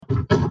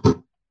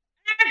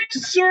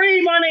Act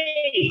 3,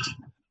 Bunny!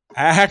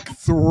 Act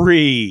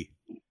 3.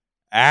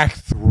 Act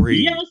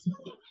 3. Yes,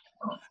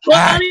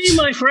 Bunny,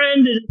 my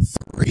friend.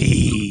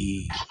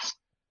 3.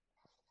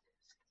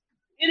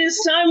 It is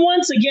time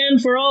once again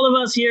for all of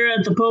us here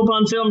at the Pope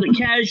on Film to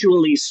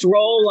casually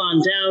stroll on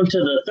down to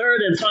the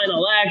third and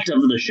final act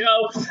of the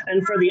show.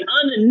 And for the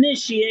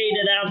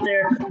uninitiated out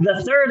there,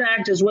 the third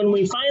act is when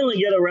we finally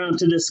get around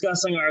to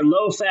discussing our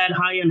low-fat,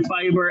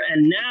 high-in-fiber,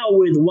 and now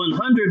with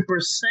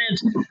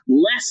 100%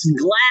 less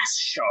glass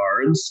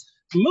shards,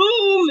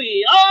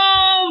 movie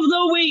of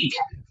the week.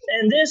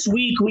 And this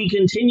week we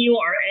continue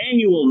our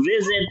annual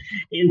visit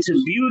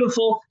into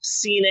beautiful,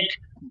 scenic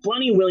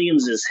Bunny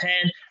Williams'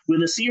 head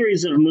with a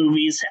series of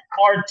movies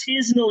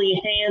artisanally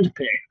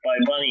handpicked by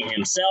Bunny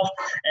himself.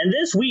 And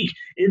this week,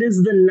 it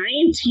is the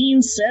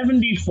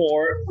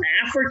 1974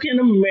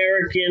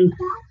 African-American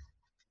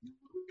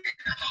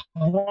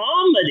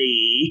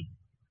comedy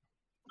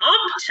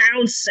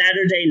Uptown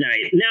Saturday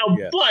Night. Now,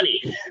 yes.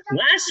 Bunny,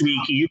 last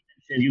week you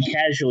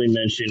casually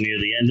mentioned near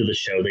the end of the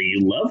show that you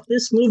loved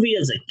this movie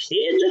as a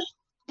kid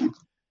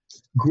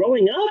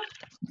growing up.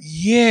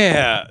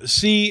 Yeah.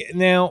 See,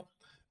 now,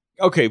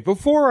 okay,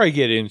 before I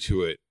get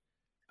into it,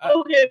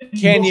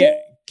 can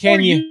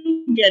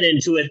you get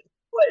into it?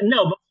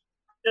 No, but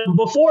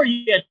before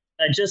you get,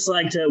 I'd just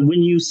like to,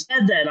 when you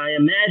said that, I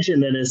imagine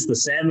that it's the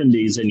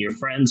 70s and your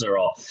friends are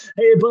all,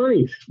 hey,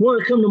 Bunny,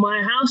 want to come to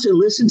my house and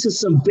listen to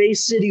some Bay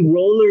City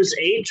Rollers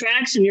 8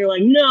 tracks? And you're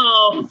like,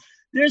 no,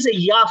 there's a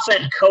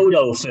Yaphet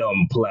Kotto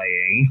film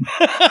playing.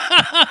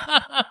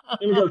 I'm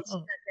going to go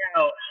check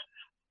out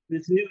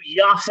this new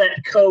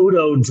Yaphet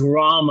Kotto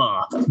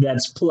drama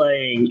that's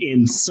playing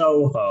in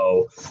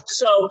Soho.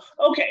 So,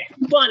 okay,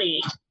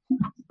 Bunny,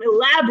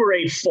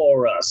 elaborate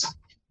for us.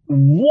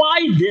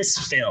 Why this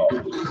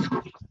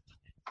film?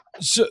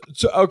 So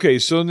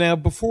now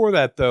before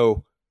that,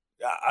 though,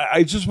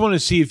 I just want to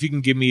see if you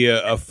can give me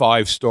a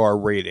 5-star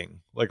rating,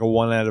 like a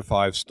 1 out of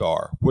 5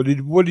 star. What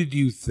did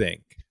you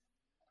think?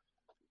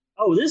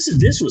 Oh, this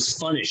was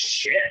fun as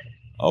shit.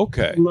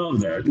 Okay.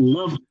 Love that.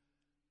 Love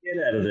get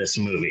out of this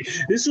movie.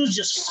 This was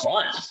just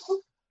fun.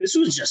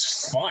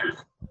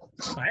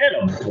 I had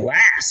a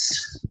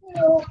blast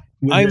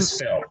with this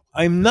film.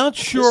 I'm not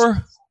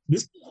sure.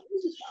 This is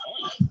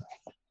fun.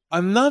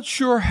 I'm not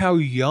sure how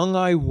young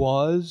I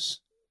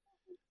was.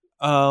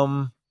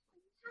 I'm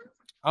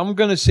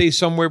gonna say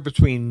somewhere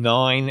between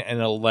 9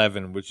 and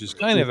 11, which is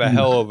kind of a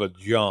hell of a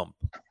jump.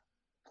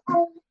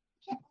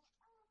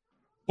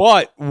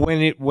 But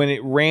when it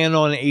ran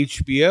on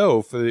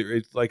HBO for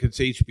its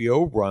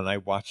HBO run, I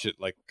watched it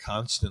like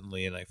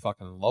constantly, and I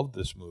fucking loved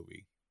this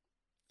movie.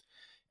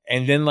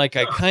 And then I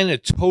kind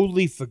of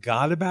totally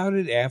forgot about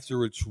it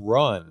after its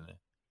run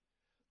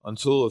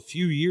until a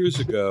few years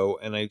ago,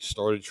 and I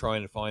started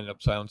trying to find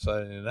Uptown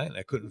Saturday Night, and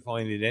I couldn't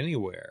find it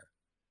anywhere,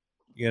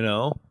 and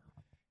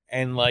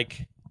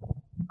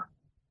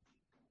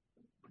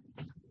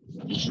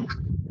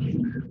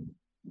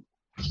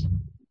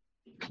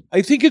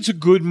I think it's a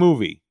good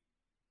movie.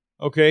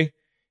 Okay,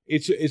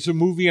 it's a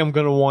movie I'm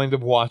going to wind up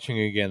watching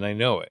again. I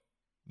know it,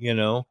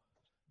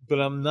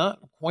 but I'm not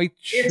quite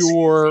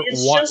sure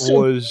what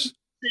was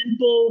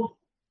simple.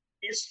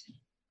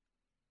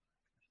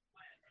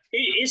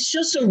 It's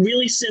just a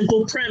really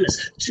simple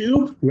premise.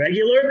 2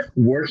 regular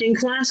working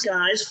class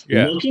guys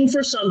looking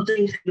for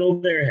something to fill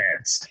their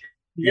heads.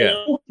 You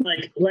know,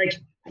 like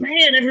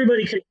man,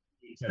 everybody could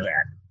relate to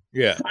that.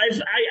 Yeah,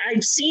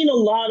 I've seen a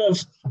lot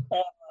of.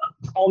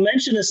 I'll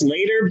mention this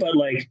later, but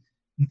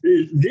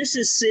this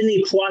is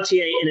Sidney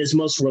Poitier in his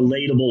most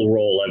relatable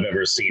role I've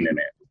ever seen him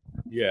in.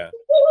 Yeah.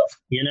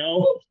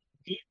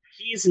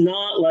 He's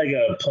not like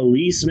a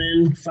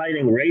policeman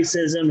fighting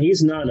racism.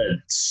 He's not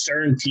a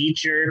stern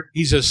teacher.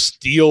 He's a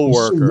steel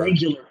worker. He's a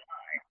regular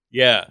guy.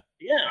 Yeah.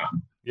 Yeah.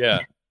 Yeah.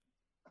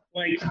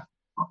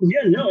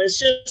 It's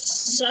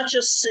just such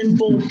a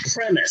simple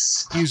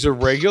premise. He's a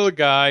regular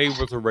guy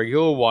with a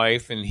regular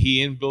wife, and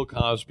he and Bill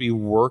Cosby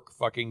work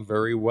fucking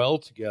very well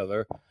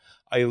together.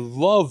 I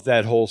love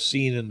that whole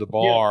scene in the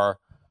bar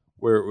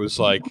where it was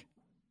like,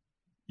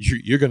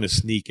 you're going to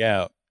sneak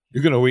out.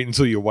 You're going to wait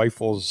until your wife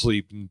falls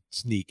asleep and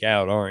sneak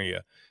out, aren't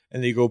you?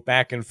 And they go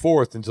back and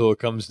forth until it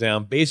comes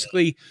down.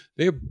 Basically,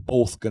 they're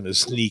both going to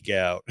sneak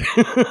out.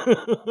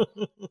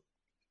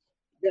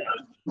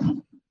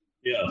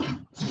 Yeah.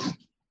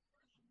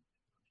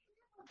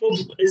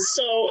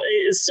 So,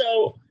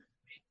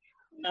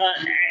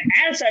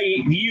 as I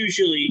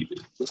usually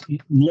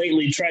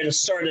lately try to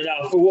start it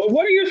out,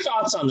 what are your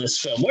thoughts on this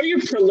film? What are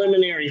your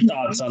preliminary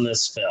thoughts on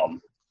this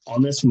film,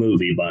 on this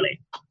movie, Bunny?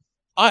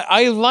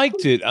 I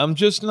liked it. I'm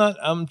just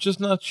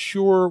not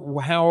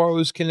sure how I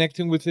was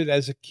connecting with it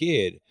as a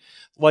kid.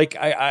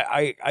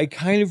 I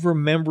kind of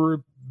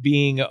remember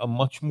being a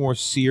much more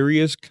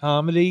serious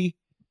comedy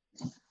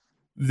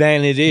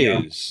than it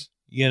is,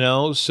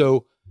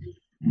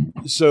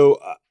 So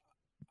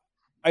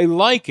I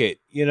like it.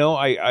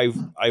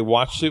 I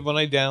watched it when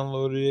I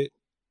downloaded it,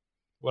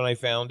 when I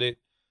found it.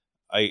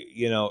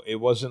 It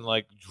wasn't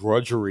like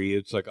drudgery.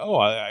 It's like,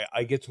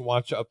 I get to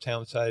watch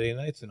Uptown Saturday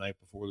Night tonight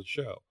before the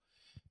show.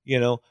 You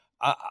know,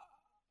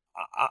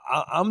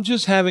 I'm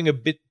just having a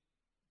bit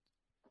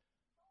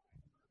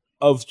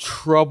of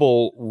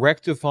trouble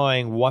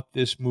rectifying what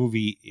this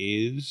movie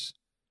is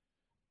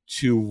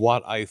to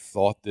what I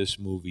thought this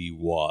movie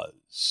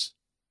was.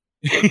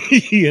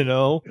 You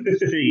know?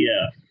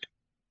 Yeah.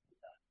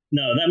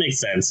 No, that makes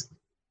sense.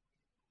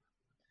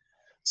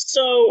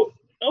 So,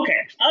 okay,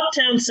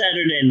 Uptown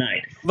Saturday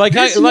Night.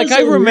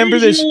 I remember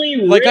this.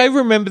 I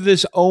remember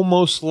this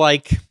almost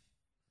like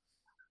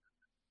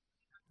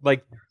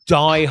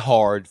Die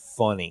Hard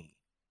funny.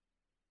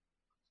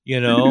 You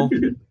know,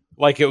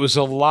 like it was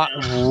a lot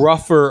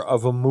rougher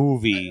of a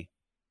movie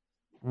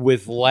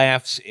with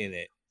laughs in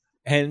it.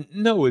 And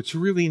no, it's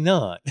really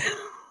not.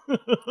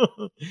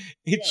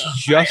 It's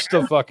just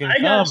a fucking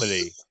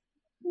comedy.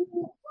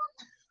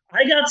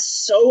 I got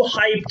so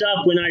hyped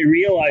up when I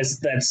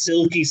realized that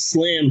Silky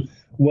Slim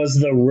was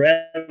the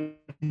Reverend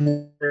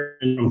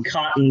from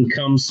Cotton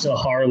Comes to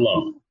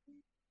Harlem.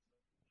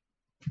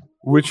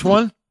 Which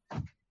one?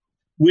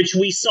 Which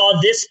we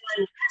saw this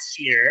time last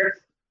year.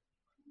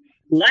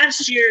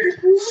 Last year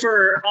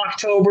for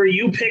October,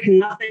 you picked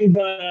nothing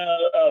but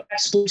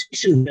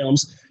exploitation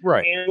films,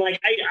 right? And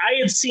like I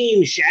had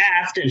seen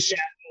Shaft and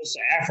Shaft Goes to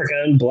Africa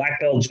and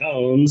Black Belt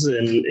Jones,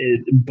 and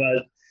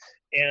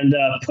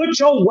Put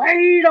Your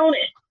Weight on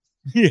It.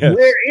 Yes.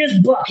 Where is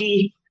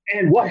Bucky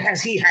and what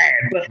has he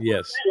had? But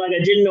yes, like I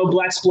didn't know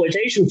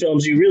blaxploitation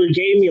films. You really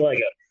gave me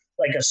like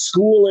a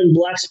school in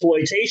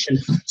blaxploitation,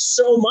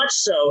 so much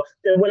so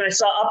that when I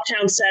saw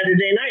Uptown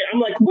Saturday Night,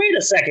 I'm like, wait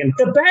a second,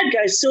 the bad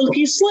guy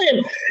Silky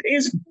Slim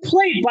is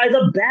played by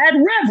the bad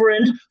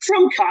Reverend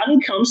from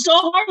Cotton Comes to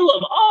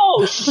Harlem.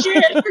 Oh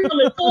shit, we're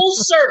coming full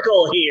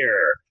circle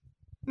here.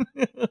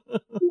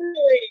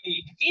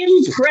 Really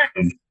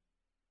impressive.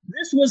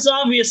 This was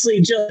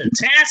obviously just a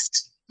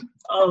test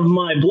of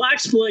my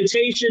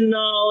blaxploitation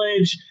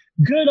knowledge.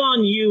 Good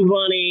on you,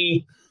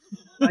 Bunny.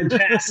 I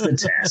passed the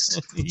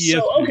test. Yes,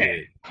 so,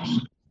 okay.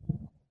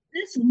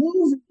 This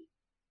movie,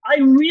 I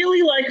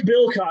really like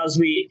Bill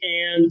Cosby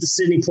and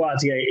Sidney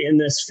Poitier in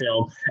this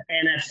film.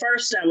 And at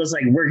first I was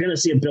like, we're going to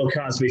see a Bill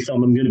Cosby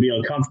film. I'm going to be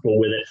uncomfortable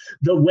with it.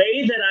 The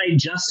way that I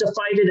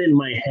justified it in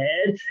my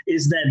head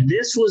is that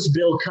this was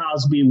Bill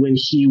Cosby when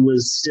he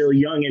was still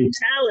young and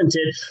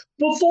talented,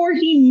 before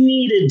he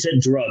needed to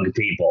drug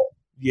people.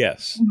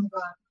 Yes.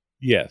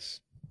 Yes.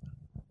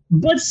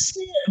 But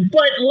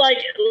like,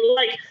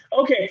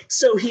 okay,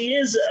 so he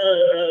is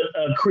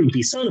a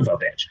creepy son of a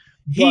bitch.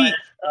 But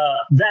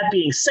that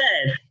being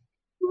said,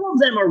 all of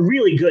them are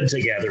really good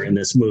together in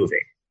this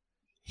movie.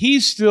 He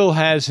still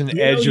has an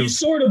edge of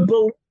sort of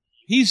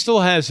he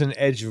still has an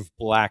edge of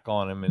black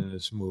on him in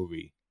this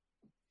movie.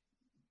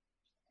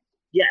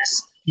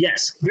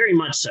 Yes, very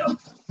much so.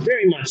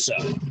 Very much so.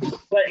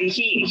 But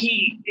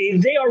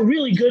they are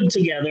really good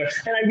together.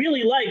 And I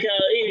really like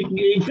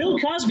Bill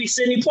Cosby,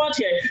 Sidney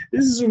Poitier.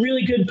 This is a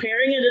really good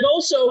pairing. And it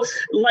also,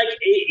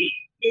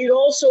 it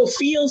also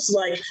feels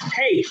like,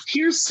 hey,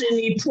 here's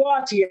Sidney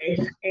Poitier,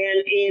 and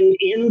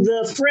in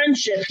the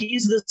friendship,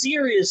 he's the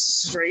serious,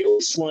 straight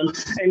one.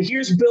 And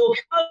here's Bill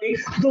Cosby,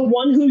 the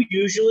one who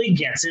usually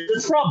gets into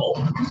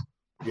trouble.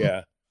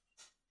 Yeah.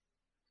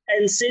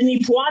 And Sidney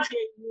Poitier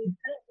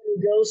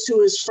goes to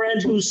his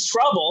friend who's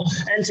trouble,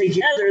 and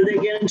together they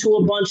get into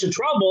a bunch of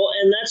trouble,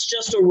 and that's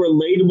just a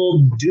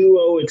relatable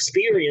duo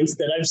experience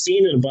that I've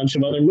seen in a bunch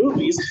of other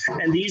movies,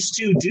 and these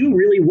two do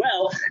really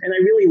well, and I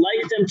really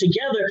like them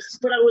together.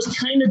 But I was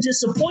kind of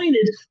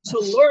disappointed to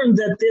learn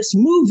that this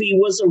movie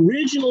was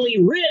originally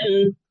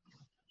written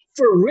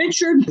for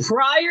Richard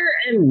Pryor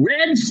and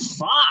Red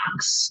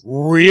Fox.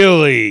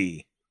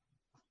 Really?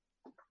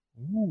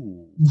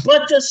 Ooh.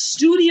 But the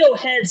studio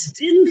heads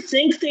didn't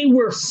think they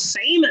were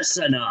famous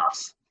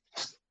enough.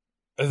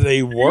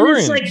 They weren't.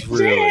 It's like,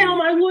 really. Damn,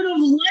 I would have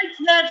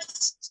liked that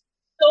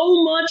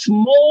so much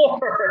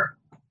more.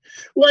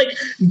 Like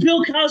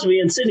Bill Cosby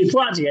and Sidney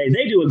Poitier,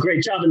 they do a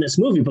great job in this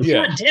movie. But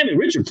God damn it,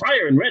 Richard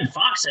Pryor and Red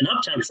Fox and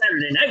Uptown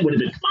Saturday Night would have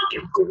been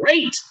fucking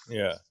great.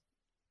 Yeah.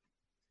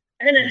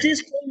 And at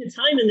this point in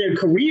time in their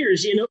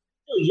careers, still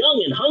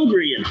young and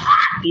hungry and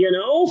hot,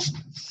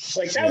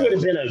 Like, that would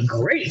have been a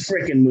great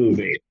freaking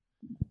movie.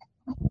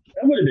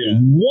 That would have been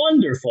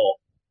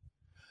wonderful.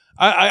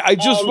 I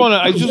just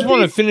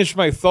want to finish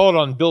my thought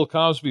on Bill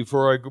Cosby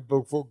before I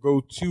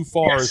go too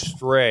far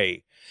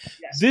astray.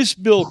 Yes. This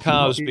Bill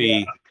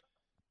Cosby,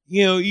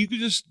 you could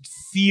just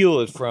feel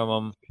it from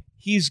him.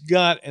 He's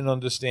got an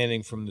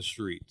understanding from the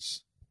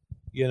streets,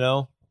 He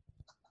knows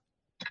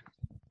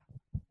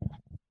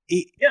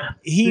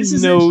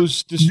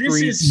the streets.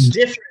 This is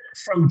different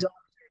from Dr.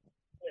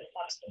 Phil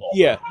Huxtable.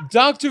 Yeah,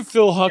 Dr.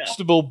 Phil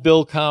Huxtable,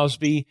 Bill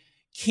Cosby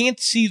can't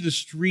see the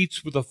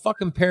streets with a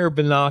fucking pair of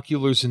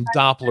binoculars and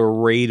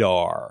Doppler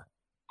radar.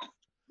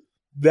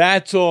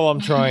 That's all I'm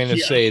trying to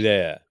say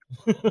there.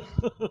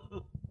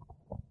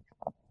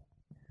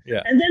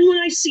 Yeah. And then when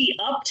I see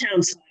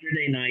Uptown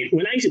Saturday Night,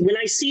 when I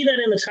see that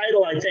in the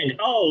title, I think,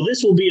 oh,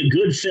 this will be a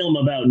good film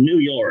about New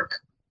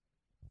York.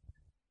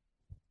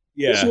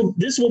 Yeah.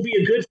 This will be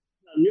a good film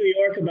about New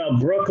York, about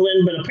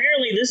Brooklyn, but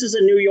apparently this is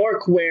a New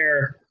York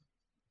where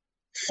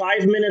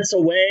 5 minutes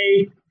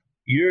away,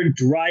 you're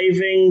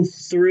driving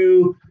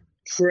through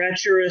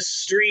treacherous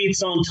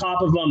streets on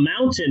top of a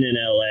mountain in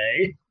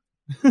LA,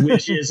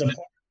 which is a part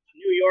of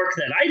New York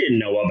that I didn't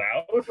know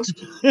about.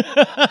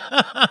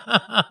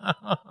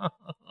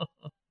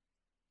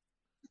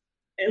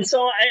 And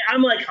so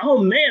I'm like,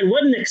 oh man,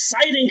 what an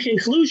exciting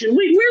conclusion.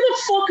 Wait, where the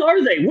fuck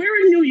are they?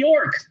 Where in New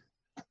York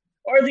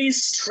are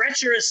these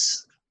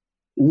treacherous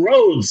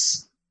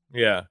roads?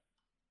 Yeah.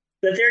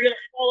 That they're going to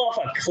fall off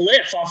a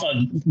cliff, off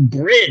a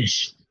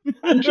bridge.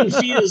 I'm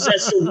confused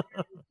as to where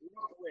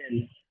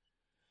Brooklyn.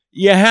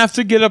 You have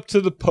to get up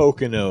to the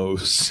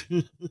Poconos.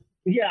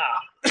 Yeah,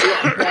 but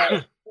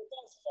that's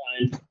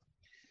fine.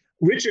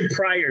 Richard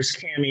Pryor's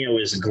cameo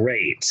is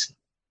great.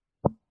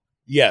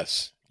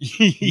 Yes.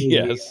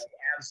 Yes.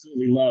 I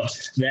absolutely love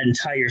that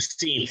entire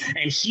scene,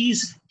 and he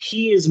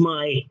is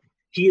my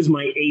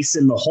ace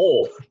in the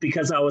hole,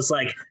 because I was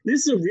like,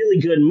 this is a really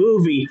good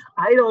movie.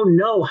 I don't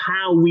know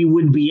how we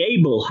would be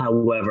able,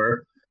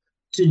 however,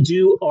 to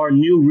do our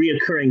new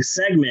reoccurring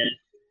segment,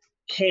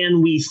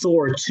 Can We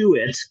Thor to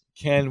It?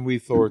 Can We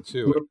Thor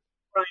to It?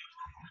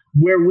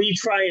 Where we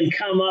try and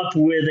come up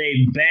with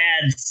a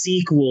bad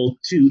sequel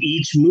to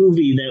each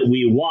movie that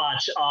we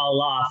watch, a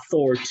la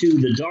Thor 2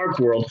 The Dark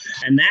World.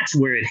 And that's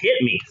where it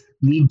hit me.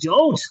 We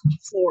don't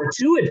Thor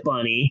to it,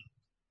 Bunny.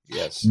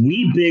 Yes.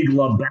 We Big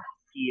Lebowski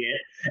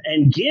it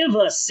and give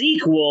a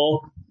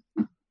sequel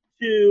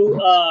to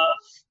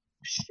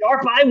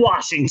Sharp Eye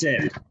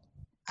Washington.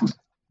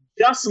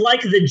 Just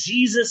like the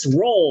Jesus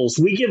Rolls,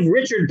 we give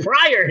Richard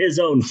Pryor his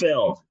own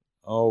film.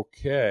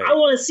 Okay. I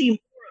want to see more of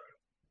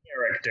the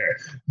character.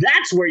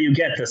 That's where you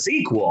get the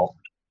sequel.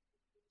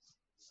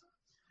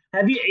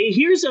 Have you?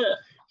 Here's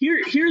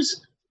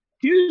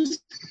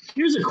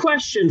a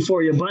question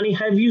for you, Bunny.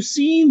 Have you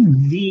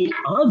seen the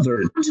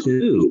other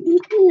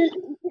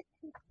two?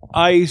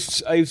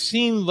 I've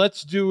seen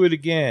Let's Do It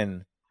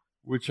Again,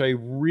 which I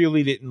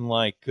really didn't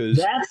like,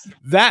 because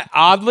that,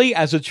 oddly,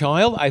 as a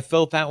child, I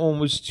felt that one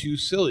was too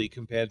silly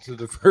compared to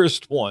the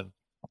first one.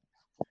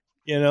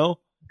 You know?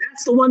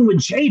 That's the one with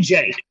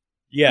JJ.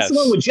 Yes. That's the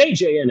one with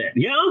JJ in it,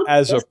 yeah?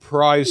 As a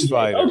prize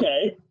fighter.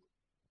 Okay.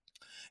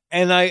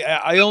 And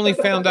I only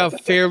found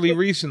out fairly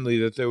recently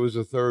that there was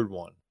a third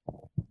one.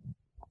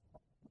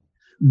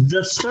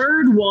 The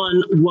third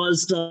one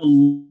was the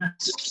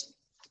last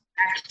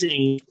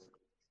acting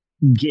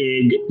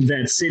gig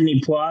that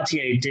Sidney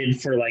Poitier did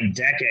for like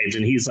decades,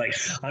 and he's like,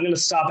 I'm going to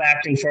stop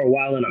acting for a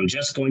while and I'm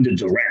just going to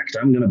direct.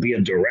 I'm going to be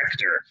a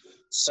director.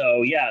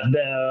 So yeah,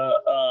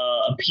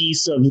 a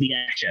piece of the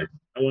action.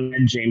 I want to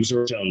have James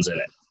Earl Jones in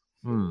it.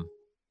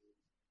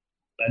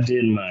 I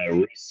did my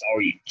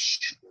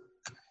research.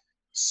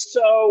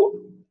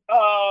 So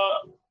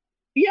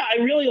yeah, I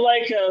really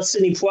like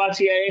Sidney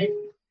Poitier.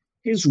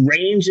 His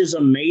range is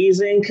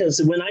amazing,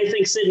 because when I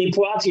think Sidney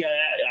Poitier,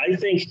 I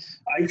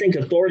think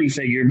authority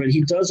figure, but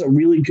he does a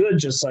really good,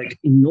 just like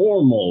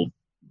normal,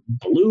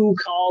 blue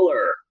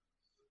collar,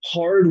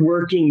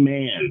 hardworking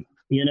man,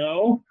 you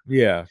know?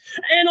 Yeah.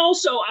 And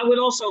also, I would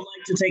also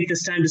like to take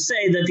this time to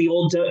say that the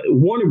old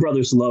Warner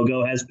Brothers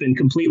logo has been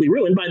completely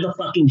ruined by the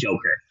fucking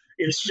Joker.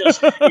 It's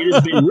just, it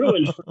has been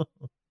ruined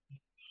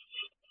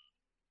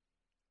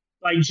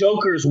by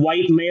Joker's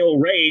white male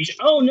rage.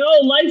 Oh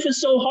no, life is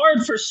so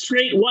hard for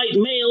straight white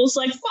males.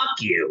 Like,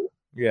 fuck you.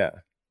 Yeah.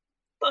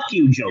 Fuck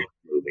you, Joker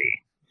movie.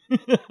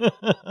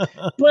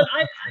 But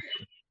I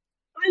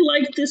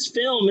liked this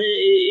film.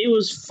 It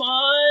was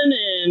fun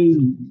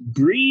and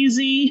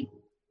breezy.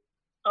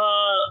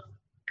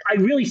 I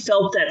really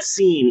felt that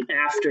scene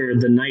after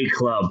the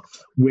nightclub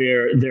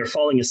where they're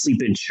falling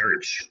asleep in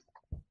church.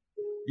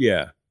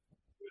 Yeah.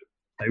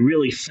 I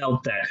really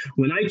felt that.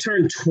 When I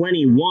turned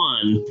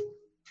 21,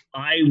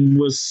 I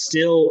was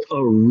still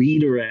a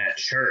reader at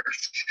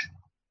church.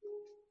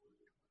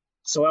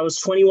 So I was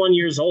 21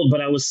 years old, but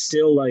I was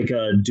still like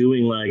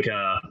doing like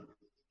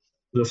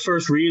the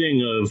first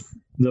reading of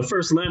the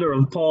first letter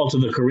of Paul to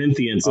the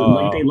Corinthians. And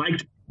like they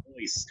liked my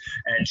voice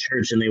at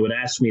church, and they would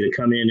ask me to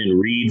come in and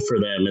read for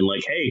them. And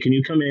like, hey, can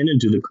you come in and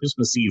do the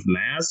Christmas Eve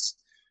Mass?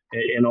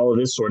 And all of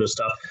this sort of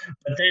stuff.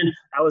 But then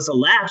I was a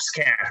lapsed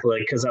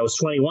Catholic because I was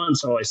 21,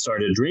 so I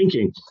started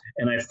drinking.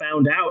 And I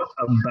found out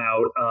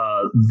about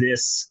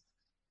this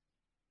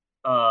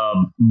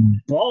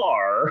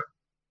bar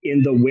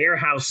in the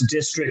warehouse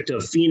district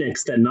of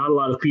Phoenix that not a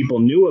lot of people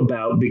knew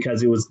about,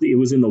 because it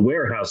was in the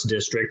warehouse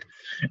district,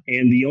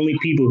 and the only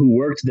people who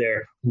worked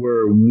there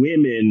were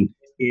women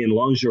in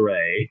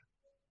lingerie.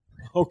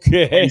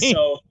 Okay.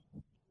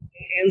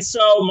 And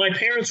so my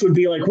parents would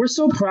be like, we're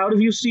so proud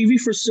of you, Stevie,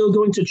 for still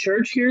going to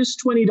church. Here's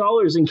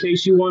 $20 in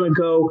case you want to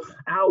go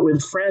out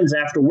with friends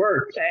after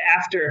work,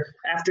 after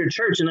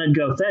church. And I'd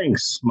go,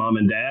 thanks, Mom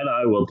and Dad.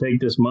 I will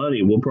take this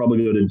money. We'll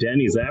probably go to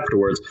Denny's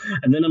afterwards.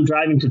 And then I'm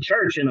driving to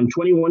church, and I'm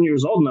 21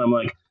 years old, and I'm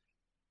like,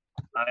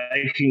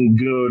 I can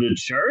go to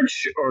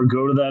church or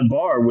go to that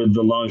bar with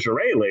the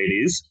lingerie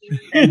ladies.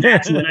 And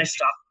that's when I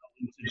stopped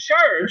going to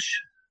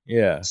church.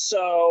 Yeah.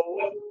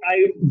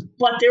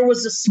 But there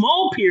was a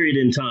small period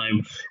in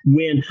time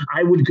when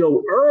I would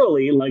go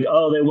early, like,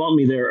 oh, they want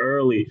me there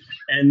early.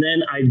 And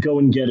then I'd go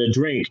and get a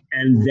drink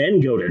and then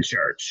go to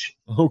church.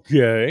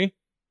 Okay.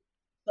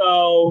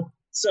 So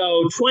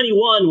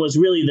 21 was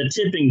really the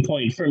tipping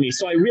point for me.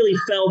 So I really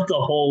felt the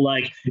whole,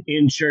 like,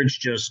 in church,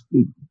 just,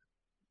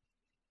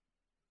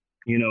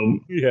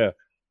 Yeah.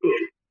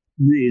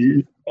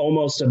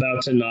 almost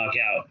about to knock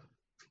out.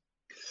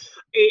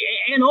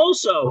 And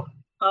also,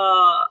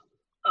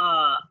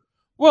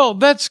 well,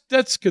 that's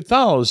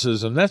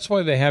Catholicism. That's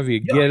why they have you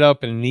get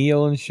up and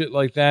kneel and shit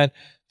like that.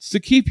 It's to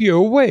keep you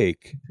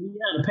awake.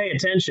 Yeah, to pay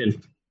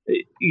attention.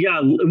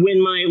 Yeah,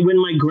 when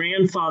my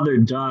grandfather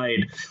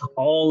died,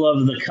 all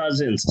of the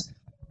cousins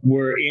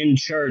were in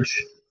church,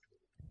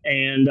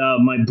 and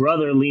my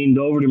brother leaned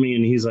over to me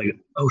and he's like,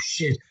 "Oh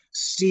shit,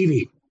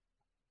 Stevie,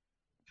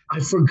 I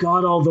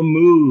forgot all the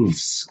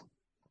moves."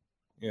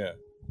 Yeah.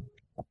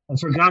 I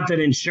forgot that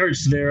in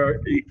church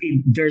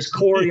there's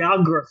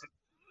choreography.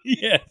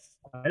 Yes.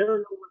 I don't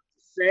know what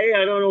to say.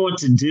 I don't know what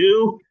to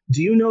do.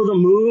 Do you know the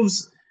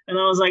moves? And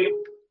I was like,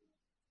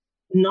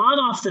 not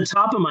off the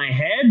top of my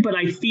head, but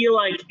I feel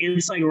like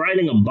it's like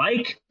riding a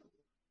bike.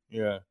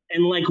 Yeah.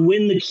 And like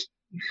when the key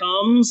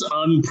comes,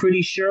 I'm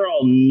pretty sure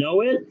I'll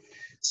know it.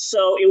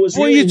 So it was.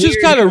 Well, really you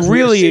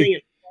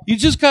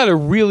just gotta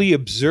really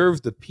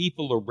observe the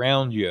people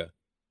around you.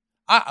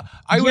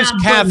 I was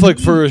Catholic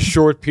for a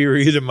short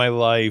period of my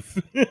life.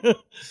 You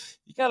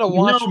gotta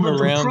watch them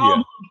around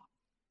you.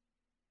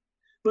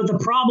 But the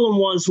problem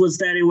was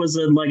that it was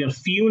like a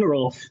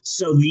funeral,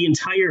 so the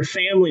entire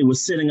family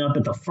was sitting up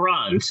at the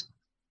front.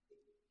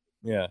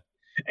 Yeah.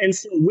 And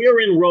so we're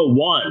in row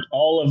 1.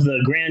 All of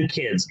the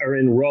grandkids are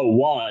in row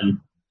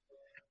 1.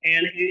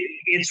 And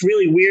it's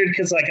really weird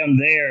because, like, I'm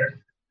there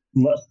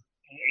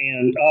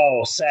and,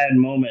 sad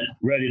moment,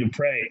 ready to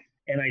pray.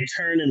 And I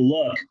turn and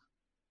look,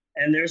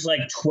 and there's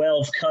like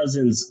 12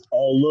 cousins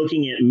all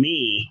looking at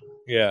me.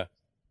 Yeah.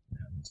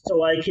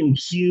 So I can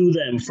cue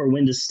them for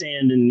when to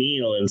stand and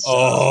kneel and stuff.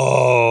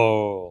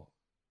 Oh.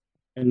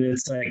 And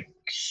it's like,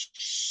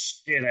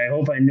 shit, I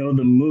hope I know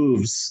the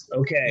moves.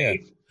 Okay.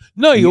 Yeah.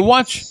 No, you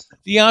watch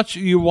the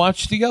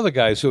other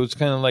guy, so it's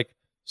kind of like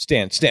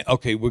stand.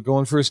 Okay, we're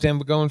going for a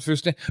stand.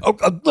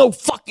 Oh no,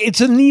 fuck!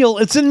 It's a kneel.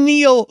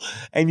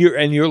 And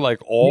you're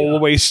like all the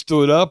way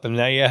stood up, and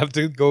now you have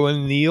to go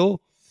and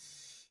kneel.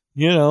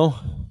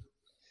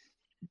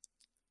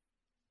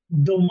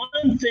 The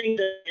one thing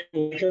that I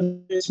like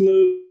of this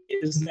movie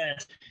is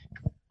that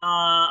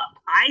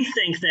I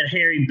think that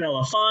Harry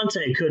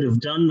Belafonte could have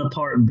done the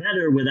part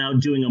better without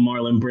doing a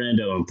Marlon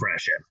Brando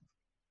impression.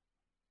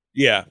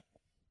 Yeah.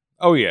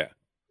 Oh, yeah.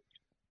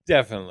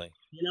 Definitely.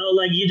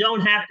 Like, you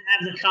don't have to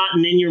have the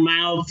cotton in your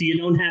mouth. You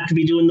don't have to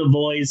be doing the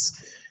voice.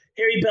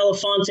 Harry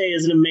Belafonte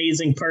is an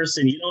amazing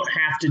person. You don't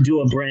have to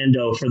do a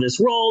Brando for this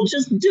role.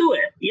 Just do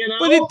it,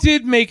 But it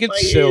did make it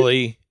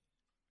silly.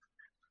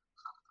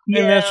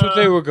 And that's what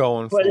they were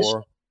going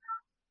for.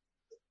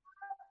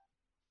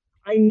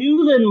 I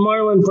knew that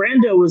Marlon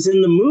Brando was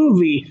in the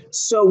movie,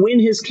 so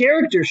when his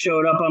character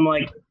showed up, I'm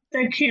like,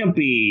 that can't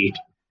be.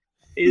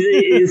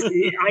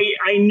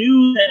 I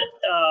knew that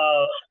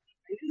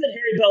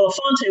Harry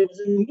Belafonte was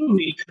in the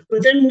movie,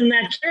 but then when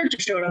that character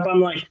showed up, I'm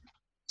like,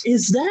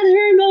 is that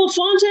Harry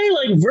Belafonte?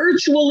 Like,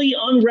 virtually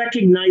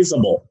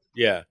unrecognizable.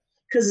 Yeah.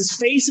 Because his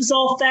face is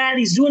all fat.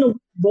 He's doing a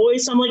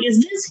voice. I'm like,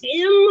 is this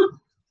him?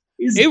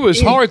 It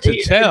was hard to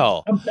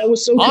tell. That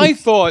was so. I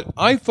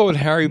thought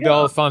Harry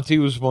Belafonte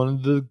was one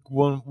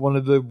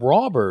of the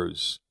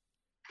robbers.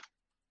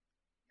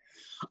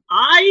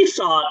 I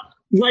thought,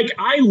 like,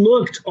 I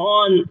looked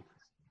on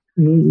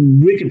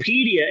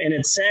Wikipedia and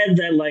it said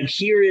that, like,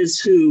 here is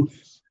who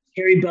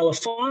Harry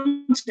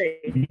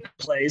Belafonte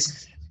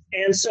plays.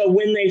 And so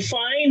when they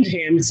find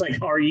him, it's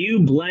like, are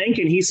you blank?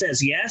 And he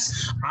says,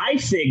 yes. I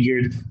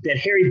figured that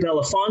Harry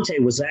Belafonte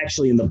was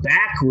actually in the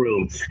back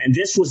room, and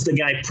this was the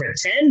guy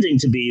pretending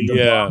to be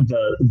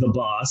the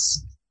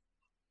boss.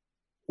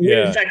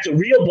 Yeah. In fact, the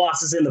real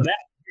boss is in the back.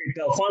 Harry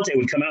Belafonte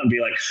would come out and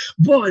be like,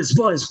 boys,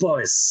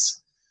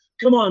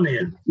 come on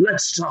in.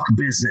 Let's talk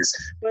business.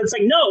 But it's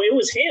like, no, it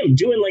was him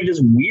doing like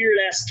this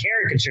weird-ass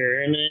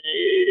caricature. And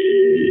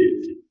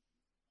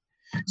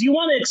do you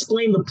want to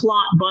explain the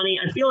plot, Bunny?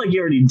 I feel like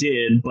you already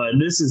did, but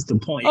this is the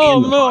point. Oh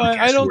no,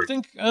 I don't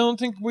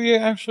think we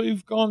actually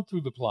have gone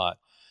through the plot.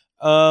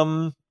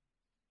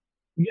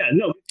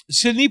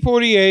 Sidney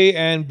Poitier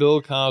and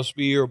Bill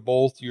Cosby are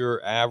both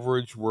your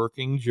average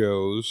working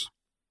Joes.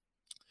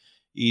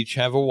 Each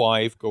have a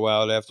wife, go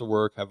out after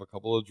work, have a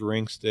couple of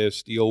drinks. They're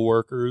steel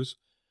workers.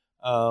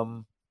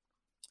 And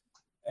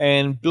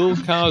Bill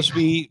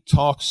Cosby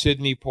talks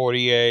Sidney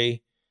Poitier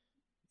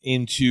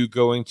into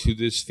going to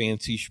this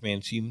fancy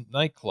schmancy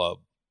nightclub,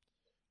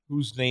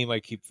 whose name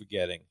I keep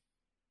forgetting.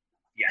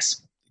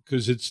 Yes.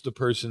 Because it's the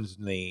person's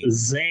name.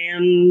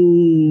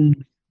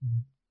 Zan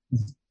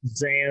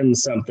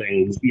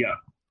something. Yeah.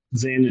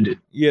 Xanadu.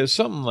 Yeah,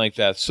 something like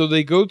that. So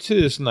they go to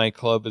this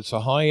nightclub. It's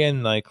a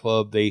high-end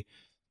nightclub. They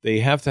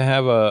have to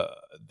have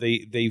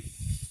they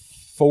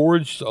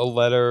forged a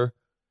letter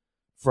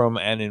from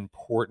an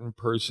important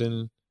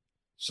person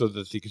so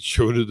that they could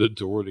show to the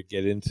door to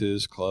get into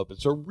this club.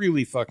 It's a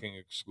really fucking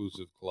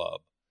exclusive club.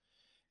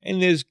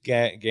 And there's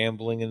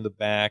gambling in the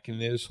back,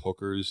 and there's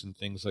hookers and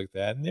things like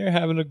that. And they're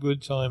having a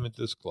good time at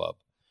this club.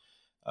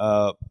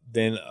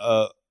 Then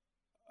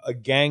a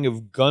gang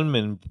of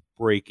gunmen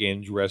break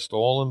in, dressed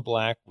all in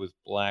black with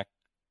black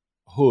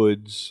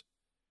hoods.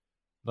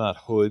 Not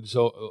hoods,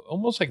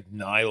 almost like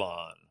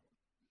nylon.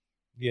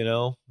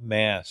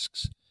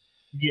 Masks.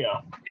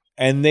 Yeah.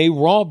 And they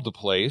rob the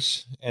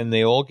place, and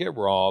they all get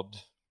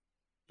robbed.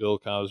 Bill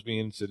Cosby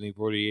and Sidney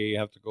Poitier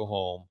have to go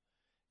home.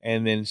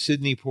 And then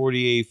Sidney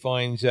Poitier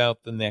finds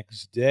out the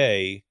next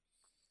day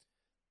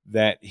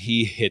that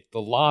he hit the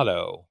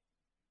lotto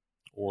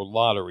or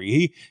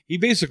lottery. He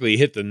basically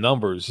hit the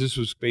numbers. This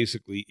was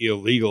basically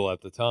illegal at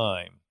the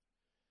time.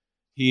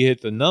 He hit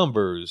the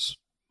numbers.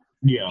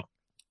 Yeah.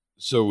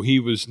 So he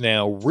was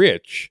now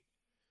rich,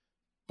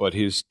 but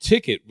his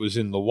ticket was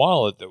in the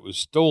wallet that was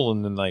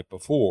stolen the night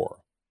before.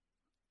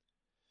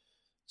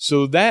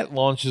 So that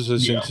launches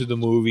us into the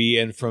movie,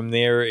 and from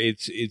there,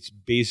 it's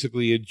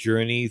basically a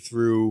journey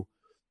through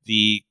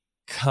the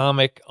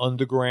comic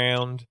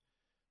underground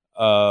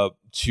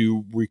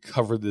to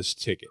recover this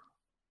ticket.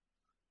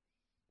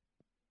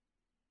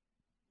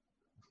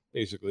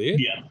 Basically, it.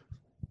 Yeah.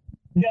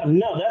 Yeah.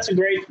 No, that's a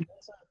great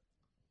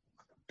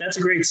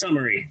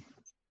summary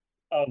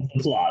of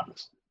the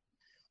plot.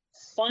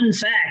 Fun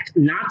fact,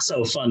 not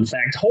so fun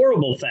fact,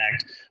 horrible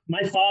fact.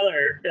 My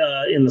father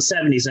in the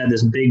 70s had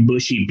this big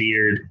bushy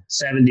beard,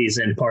 70s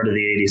and part of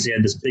the 80s. He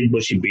had this big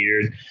bushy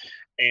beard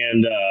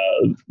and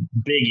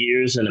big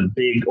ears and a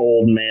big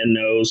old man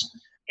nose.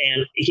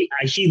 And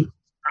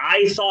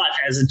I thought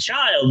as a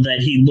child that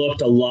he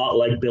looked a lot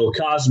like Bill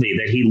Cosby,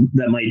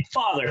 that my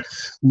father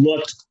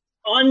looked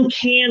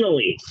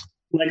uncannily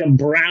like a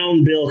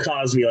brown Bill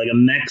Cosby, like a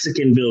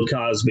Mexican Bill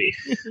Cosby.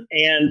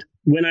 And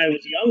when I was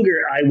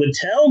younger, I would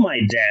tell my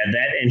dad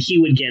that, and he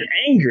would get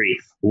angry.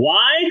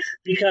 Why?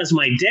 Because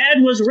my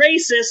dad was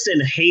racist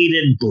and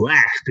hated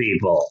black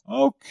people.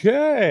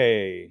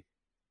 Okay.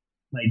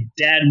 My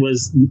dad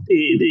was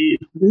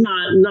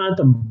not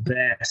the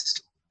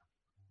best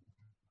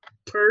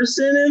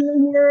person in the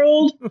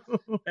world.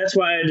 That's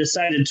why I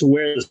decided to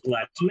wear this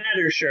Black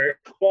Matter shirt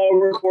while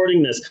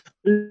recording this.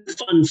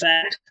 Fun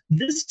fact,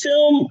 this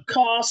film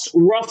cost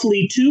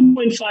roughly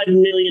 $2.5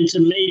 million to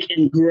make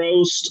and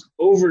grossed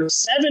over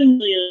 $7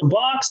 million in the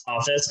box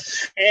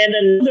office and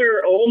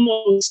another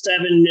almost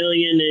 $7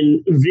 million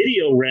in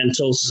video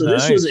rentals. So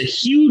nice. This was a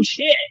huge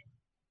hit.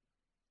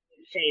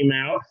 It came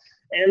out,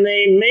 and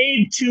they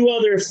made two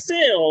other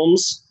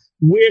films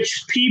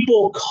which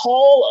people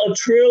call a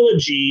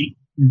trilogy,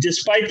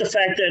 despite the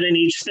fact that in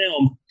each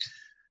film,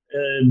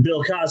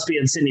 Bill Cosby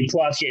and Sidney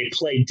Poitier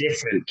play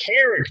different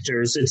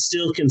characters. It's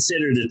still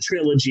considered a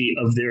trilogy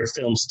of their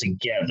films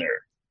together.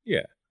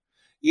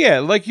 Yeah,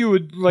 like you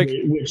would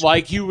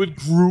you would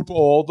group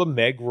all the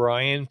Meg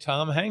Ryan,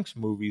 Tom Hanks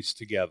movies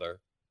together.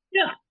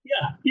 Yeah.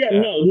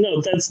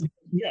 No, that's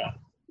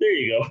there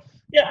you go.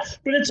 Yeah,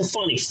 but it's a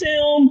funny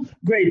film,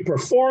 great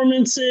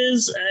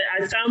performances.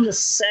 I found the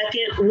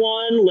second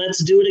one,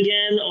 Let's Do It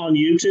Again, on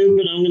YouTube,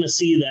 and I'm going to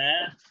see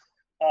that.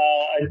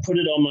 I put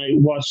it on my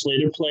Watch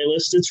Later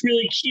playlist. It's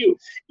really cute.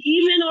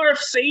 Even our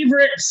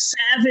favorite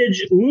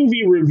savage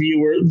movie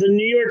reviewer, the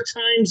New York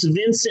Times'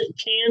 Vincent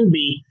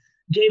Canby,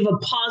 gave a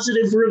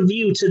positive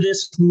review to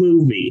this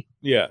movie.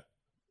 Yeah.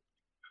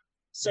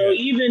 So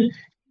even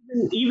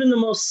the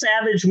most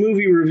savage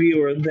movie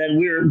reviewer that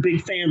we're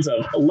big fans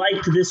of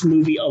liked this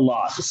movie a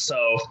lot.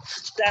 So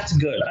that's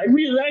good. I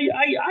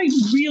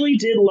really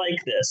did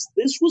like this.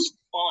 This was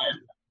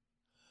fun.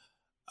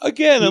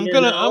 Again, I'm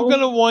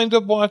gonna wind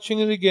up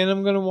watching it again.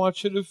 I'm gonna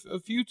watch it a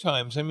few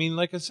times. I mean,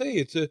 like I say,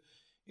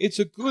 it's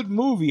a good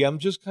movie. I'm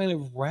just kind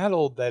of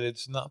rattled that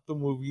it's not the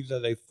movie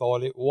that I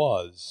thought it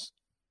was.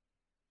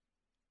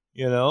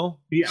 Yeah.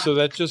 So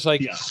that just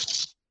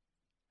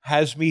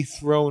has me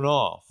thrown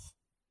off.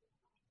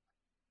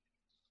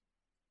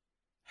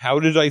 How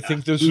did I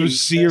think this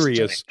was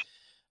serious?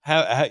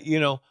 How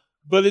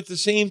But at the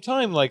same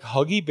time, like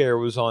Huggy Bear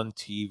was on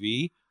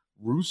TV,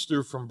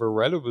 Rooster from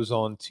Beretta was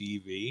on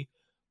TV.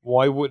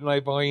 Why wouldn't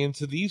I buy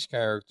into these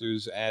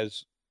characters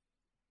as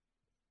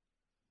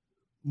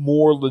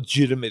more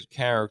legitimate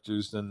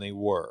characters than they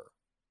were?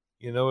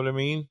 You know what I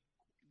mean?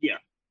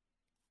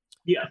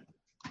 Yeah.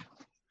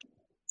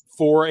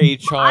 For a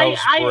child's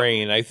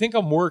brain. I think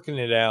I'm working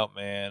it out,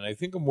 man. I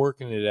think I'm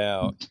working it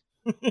out.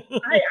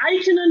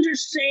 I can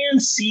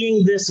understand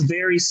seeing this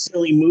very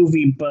silly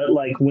movie, but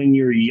like when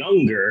you're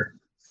younger,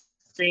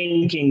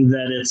 thinking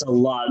that it's a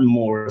lot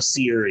more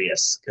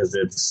serious because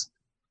it's,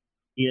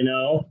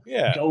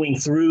 going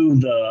through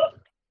the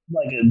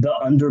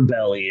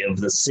underbelly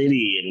of the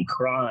city and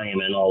crime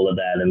and all of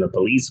that, and the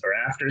police are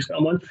after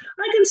someone.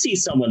 I can see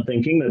someone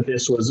thinking that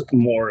this was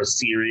more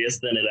serious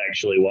than it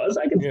actually was.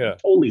 I can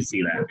totally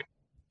see that.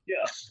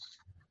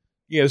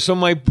 Yeah. So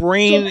my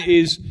brain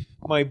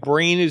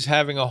is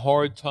having a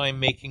hard time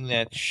making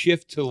that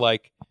shift to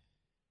like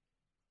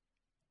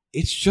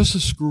it's just a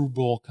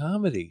screwball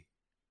comedy.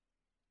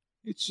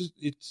 It's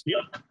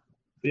Yep.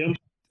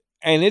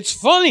 and it's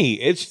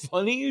funny. It's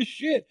funny as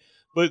shit.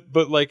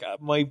 But like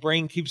my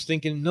brain keeps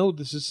thinking, no,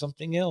 this is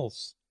something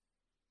else.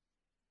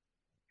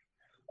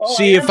 Oh,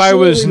 See, if I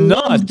was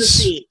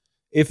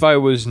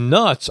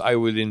nuts, I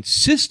would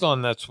insist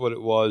on that's what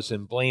it was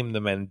and blame the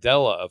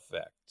Mandela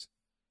effect.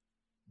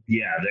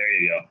 Yeah, there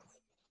you go.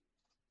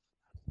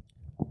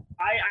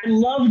 I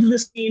loved the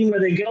scene where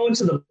they go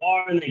into the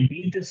bar and they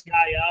beat this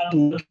guy up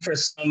and look for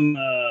some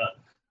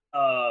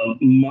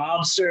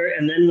mobster,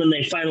 and then when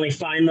they finally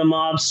find the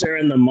mobster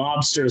and the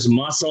mobster's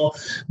muscle,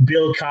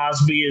 Bill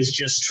Cosby is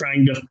just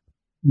trying to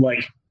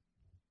like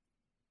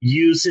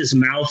use his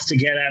mouth to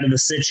get out of the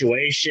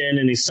situation,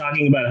 and he's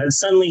talking about it.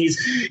 Suddenly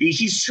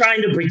he's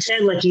trying to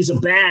pretend like he's a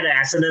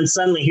badass, and then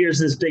suddenly here's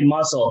this big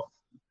muscle.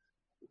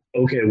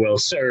 Okay, well,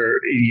 sir,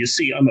 you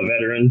see, I'm a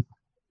veteran,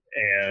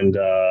 and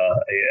I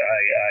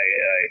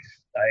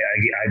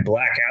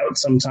black out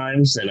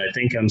sometimes, and I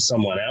think I'm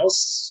someone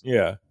else.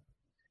 Yeah.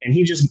 And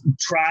he just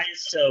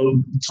tries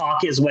to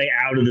talk his way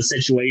out of the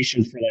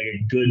situation for like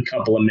a good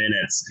couple of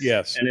minutes.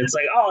 Yes. And it's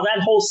like, oh,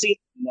 that whole scene,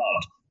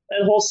 loved.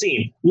 That whole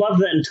scene.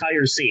 Loved the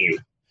entire scene.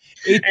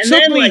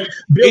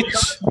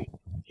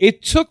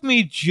 It took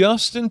me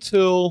just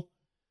until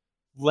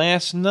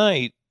last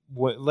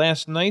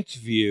night's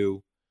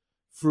view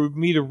for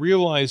me to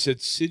realize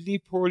that Sidney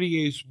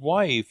Poitier's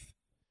wife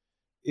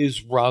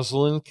is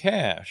Rosalind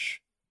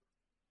Cash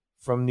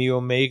from the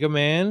Omega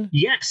Man.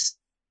 Yes.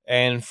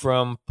 And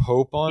from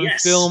Pope on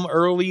Film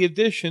Early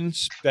Edition,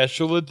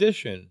 Special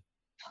Edition.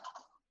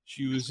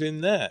 She was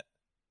in that.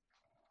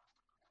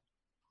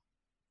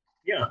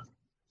 Yeah.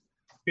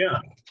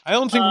 I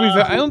don't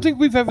think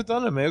we've ever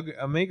done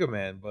Omega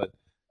Man, but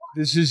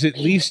this is at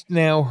least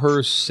now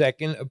her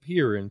second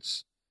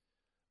appearance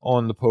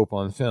on the Pope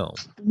on Film.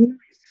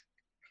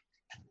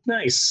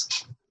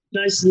 Nice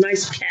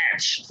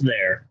catch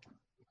there.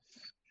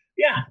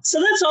 Yeah, so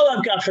that's all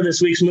I've got for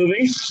this week's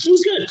movie. It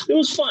was good. It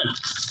was fun.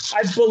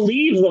 I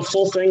believe the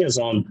full thing is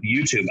on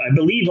YouTube. I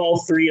believe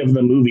all three of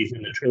the movies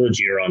in the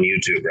trilogy are on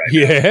YouTube right now.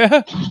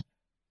 Yeah?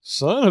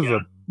 Son of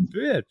a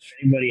bitch.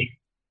 Anybody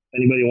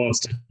wants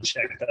to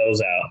check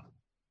those out.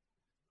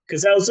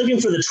 Because I was looking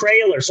for the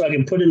trailer so I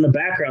can put in the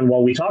background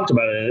while we talked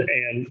about it,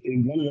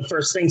 and one of the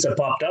first things that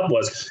popped up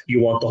was, you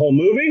want the whole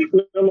movie?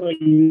 And I'm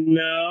like,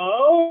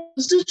 no,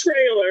 it's a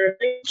trailer.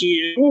 Thank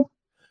you.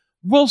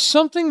 Well,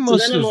 something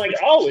must have... I'm like,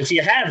 oh, if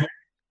you have...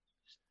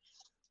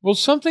 Well,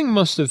 something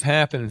must have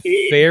happened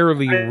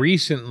fairly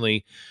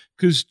recently,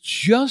 because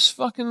just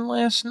fucking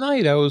last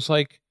night, I was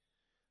like,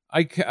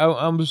 I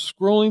was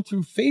scrolling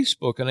through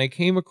Facebook, and I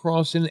came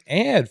across an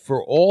ad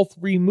for all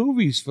three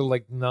movies for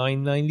like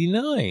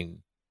 $9.99.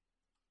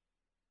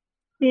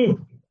 And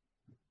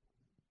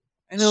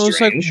I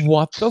was like,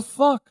 what the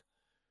fuck?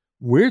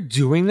 We're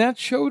doing that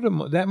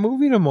that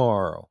movie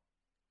tomorrow.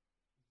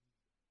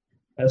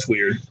 That's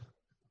weird.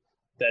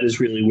 That is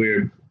really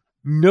weird.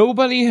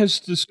 Nobody has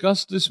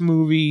discussed this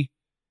movie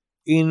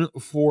in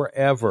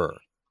forever.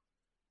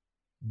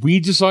 We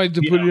decided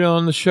to put it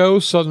on the show.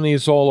 Suddenly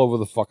it's all over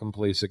the fucking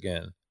place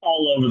again.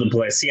 All over the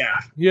place,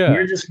 yeah.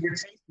 We're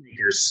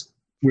tastemakers.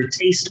 We're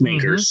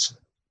tastemakers.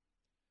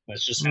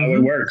 That's just how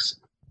it works.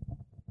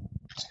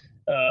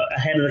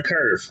 Ahead of the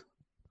curve.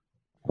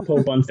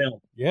 Pope on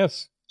Film.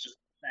 Yes. Just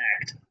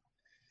fact.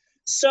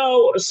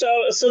 So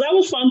that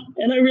was fun,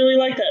 and I really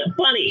like that.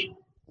 Bunny.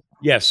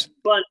 Yes.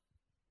 But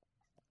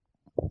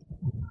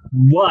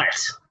what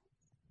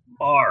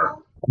are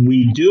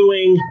we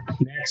doing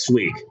next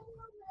week?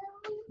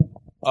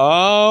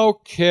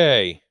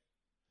 Okay.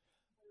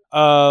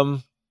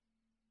 About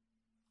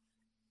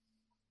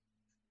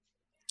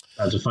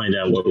to find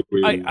out what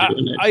we're doing next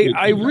week.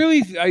 I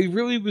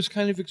really was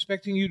kind of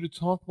expecting you to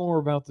talk more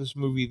about this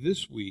movie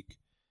this week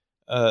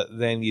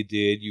than you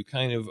did. You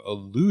kind of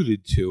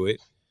alluded to it,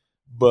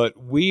 but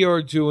we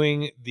are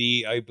doing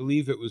I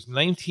believe it was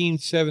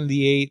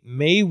 1978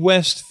 Mae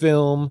West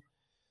film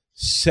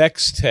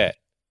Sextet.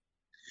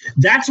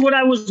 That's what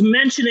I was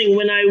mentioning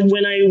when I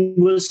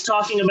was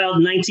talking about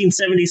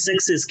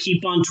 1976's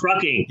Keep on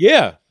Trucking.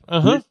 Yeah.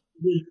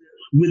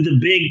 With the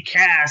big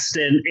cast,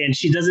 and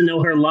she doesn't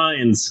know her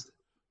lines.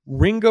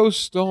 Ringo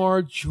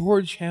Starr,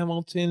 George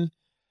Hamilton.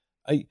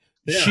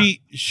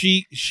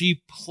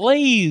 She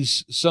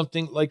plays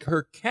something like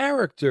her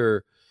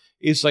character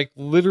is like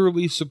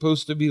literally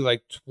supposed to be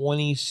like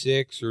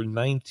 26 or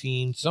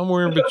 19,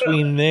 somewhere in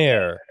between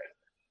there.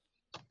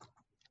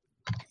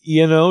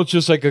 You know,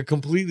 just like a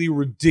completely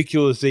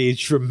ridiculous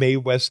age for Mae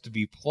West to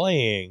be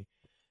playing.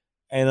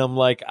 And I'm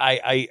like,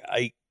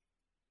 I've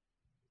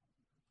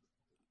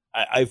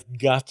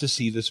got to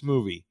see this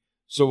movie.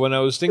 So when I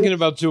was thinking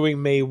about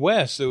doing Mae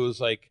West, it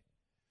was like,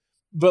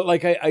 but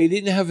like I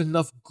didn't have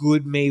enough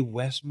good Mae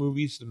West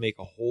movies to make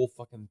a whole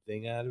fucking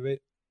thing out of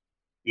it.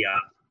 Yeah.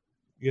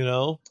 You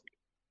know?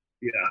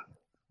 Yeah.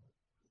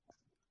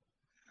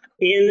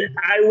 And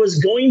I was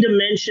going to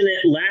mention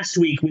it last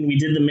week when we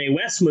did the Mae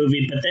West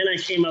movie, but then I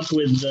came up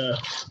with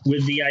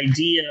the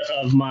idea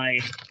of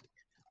my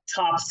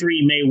top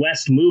 3 Mae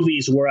West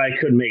movies where I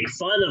could make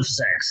fun of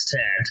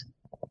Sextet.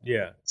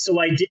 Yeah. So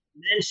I did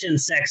mention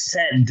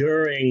Sextet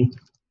during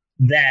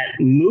that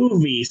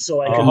movie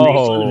so I could make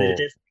fun of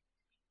it.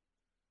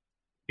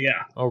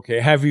 Yeah. Okay.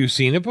 Have you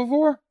seen it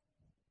before?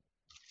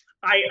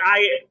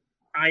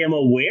 I am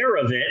aware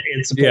of it.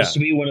 It's supposed to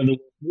be one of the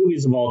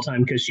movies of all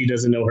time because she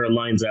doesn't know her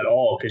lines at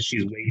all because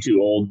she's way too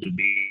old to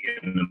be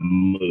in the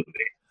movie.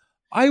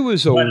 I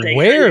was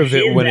aware of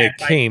it when it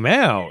came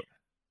out.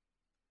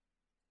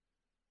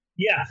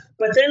 Yeah,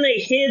 but then they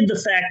hid the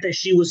fact that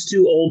she was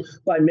too old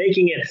by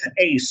making it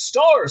a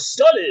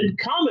star-studded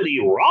comedy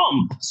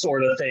romp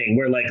sort of thing,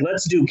 where like,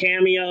 let's do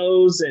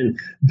cameos and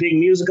big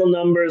musical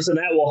numbers, and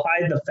that will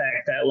hide the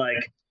fact that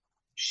like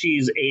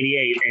she's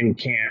 88 and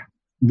can't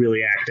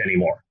really act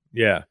anymore.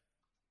 Yeah.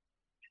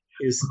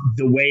 Is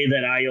the way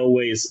that I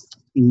always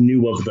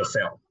knew of the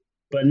film.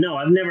 But no,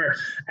 I've never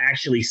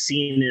actually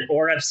seen it,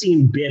 or I've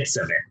seen bits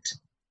of it.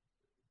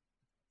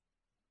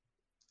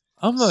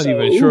 I'm not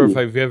even sure if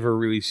I've ever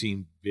really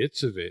seen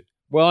bits of it.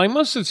 Well, I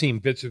must have seen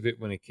bits of it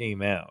when it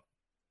came out.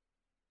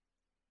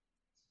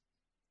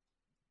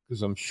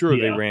 Because I'm sure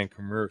they ran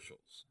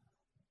commercials.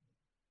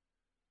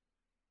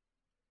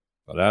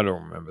 But I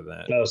don't remember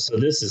that. Oh, so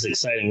this is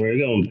exciting. We're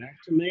going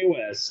back to Mae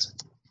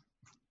West.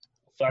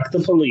 Fuck the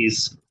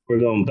police. We're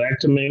going back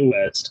to Mae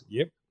West.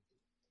 Yep.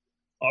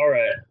 All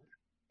right.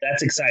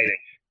 That's exciting.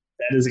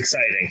 That is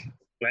exciting.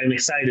 I'm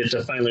excited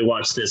to finally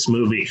watch this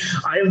movie.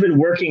 I have been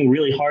working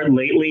really hard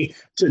lately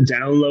to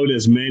download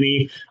as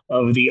many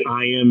of the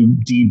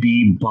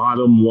IMDb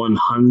bottom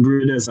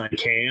 100 as I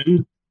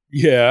can.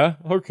 Yeah,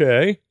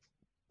 okay.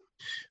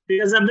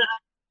 Because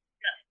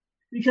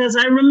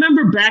I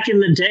remember back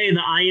in the day, the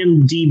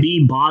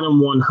IMDb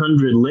bottom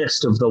 100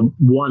 list of the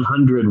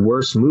 100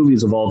 worst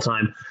movies of all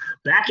time.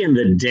 Back in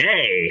the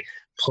day,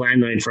 Plan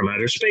 9 from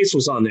Outer Space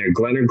was on there.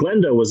 Glen or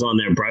Glenda was on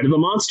there. Bride of the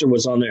Monster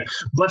was on there.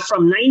 But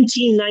from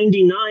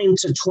 1999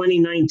 to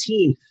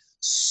 2019,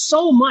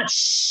 so much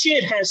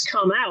shit has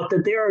come out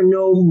that there are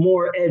no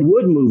more Ed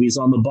Wood movies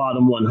on the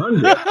bottom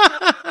 100.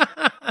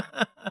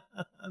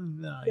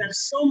 Nice. That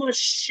so much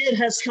shit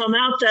has come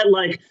out that,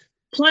 like,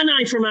 Plan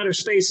 9 from Outer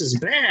Space is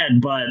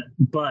bad, but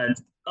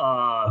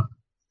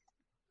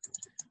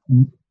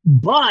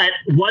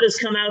what has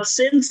come out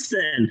since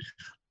then?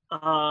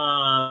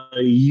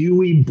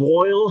 Yui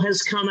Boyle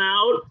has come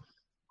out.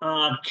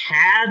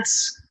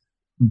 Cats,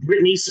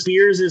 Britney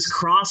Spears'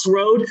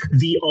 Crossroad,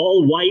 the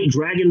all-white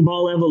Dragon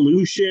Ball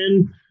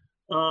Evolution,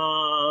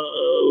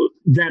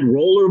 that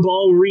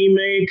Rollerball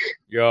remake,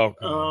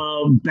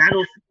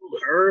 Battlefield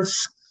Earth,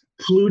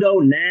 Pluto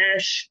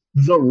Nash,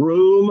 The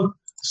Room.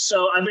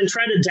 So I've been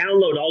trying to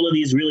download all of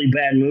these really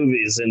bad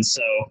movies, and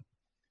so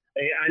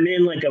I'm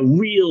in like a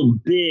real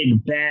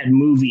big bad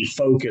movie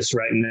focus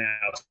right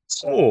now.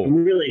 So I'm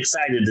really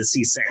excited to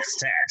see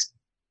Sextet.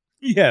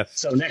 Yes.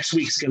 So next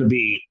week is going to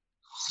be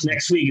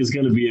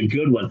a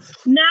good one.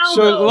 Now,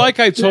 so like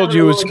I told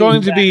you, it's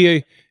going to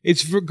be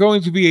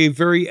a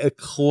very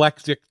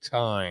eclectic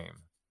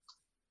time.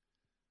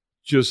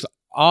 Just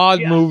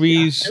odd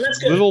movies,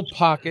 little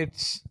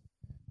pockets,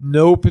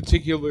 no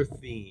particular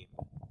theme.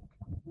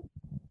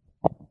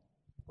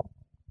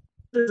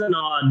 This is an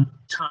odd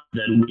time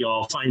that we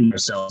all find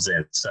ourselves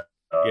in. So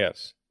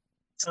yes.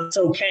 So it's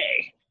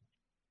okay.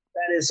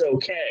 That is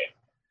okay.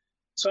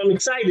 So I'm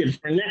excited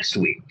for next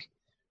week.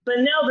 But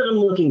now that I'm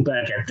looking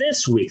back at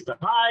this week, the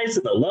highs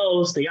and the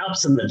lows, the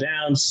ups and the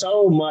downs,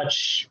 so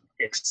much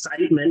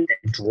excitement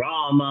and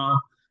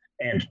drama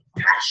and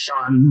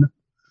passion.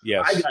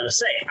 Yes. I gotta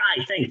say,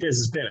 I think this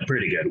has been a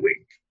pretty good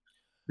week.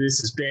 This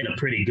has been a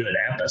pretty good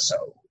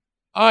episode.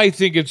 I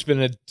think it's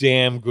been a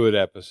damn good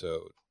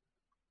episode.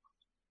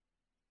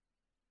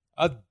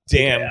 A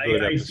damn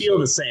good episode. I feel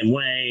the same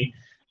way.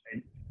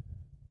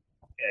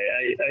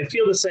 I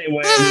feel the same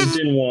way. I just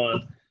didn't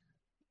want.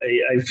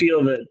 I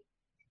feel that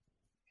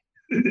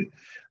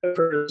a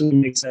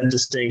person makes that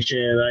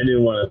distinction. I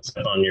didn't want to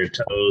step on your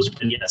toes,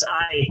 but yes,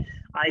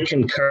 I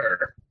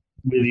concur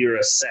with your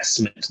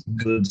assessment,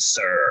 good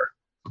sir.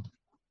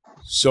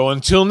 So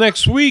until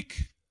next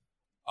week,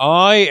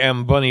 I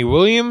am Bunny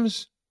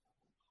Williams.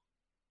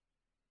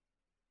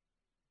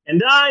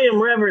 And I am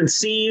Reverend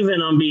Steve,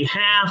 and on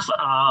behalf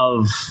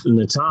of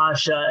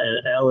Natasha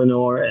and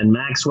Eleanor and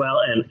Maxwell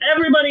and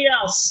everybody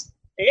else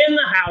in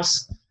the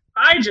house,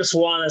 I just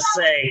want to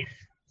say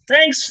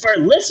thanks for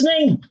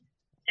listening,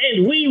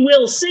 and we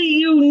will see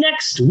you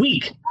next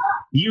week,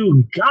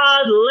 you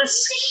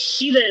godless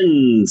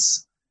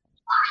heathens.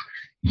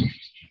 Okay,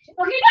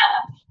 no!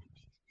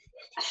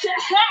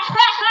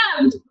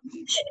 And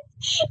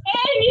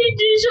you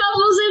do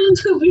troubles in the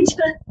poopy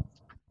time.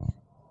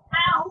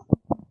 Ow.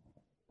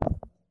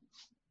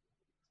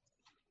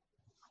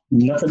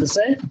 Nothing to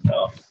say?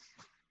 Oh.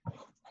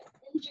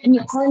 And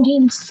your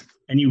quarantines.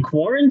 And you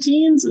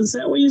quarantines? Is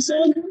that what you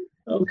said?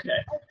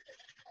 Okay.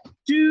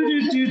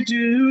 Do do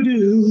do do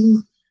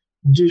do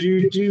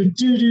do do do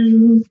do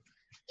do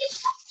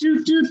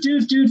Do do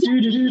do do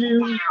do do do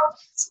do.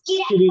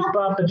 Skitty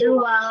boppa doo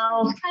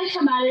wow. I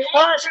come out of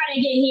Cut. trying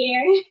to get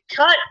here.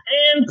 Cut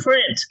and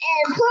print.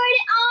 And put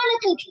it on a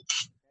cookie.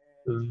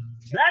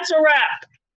 That's a wrap.